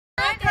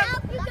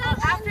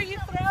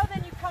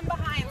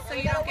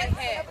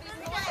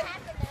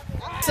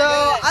So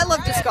I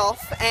love disc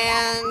golf,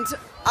 and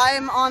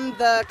I'm on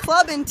the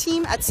club and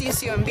team at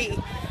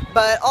CSUMB,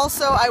 but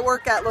also I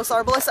work at Los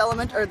Arboles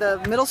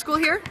the middle school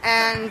here,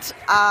 and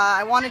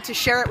I wanted to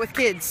share it with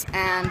kids.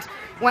 And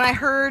when I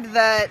heard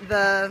that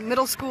the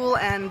middle school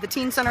and the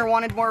teen center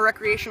wanted more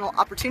recreational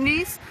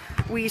opportunities,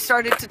 we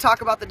started to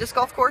talk about the disc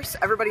golf course.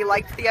 Everybody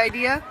liked the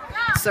idea,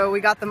 so we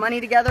got the money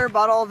together,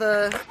 bought all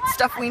the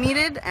stuff we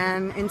needed,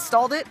 and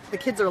installed it. The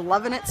kids are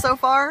loving it so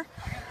far.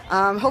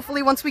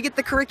 Hopefully once we get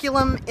the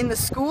curriculum in the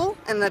school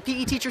and the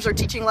PE teachers are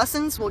teaching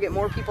lessons, we'll get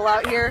more people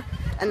out here,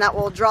 and that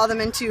will draw them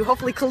into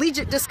hopefully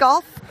collegiate disc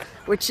golf,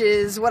 which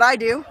is what I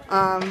do.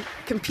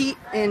 Compete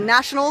in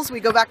nationals. We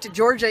go back to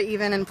Georgia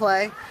even and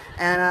play,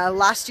 and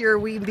last year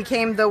we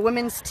became the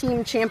women's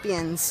team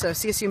champions, so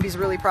CSUMB is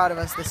really proud of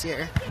us this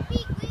year.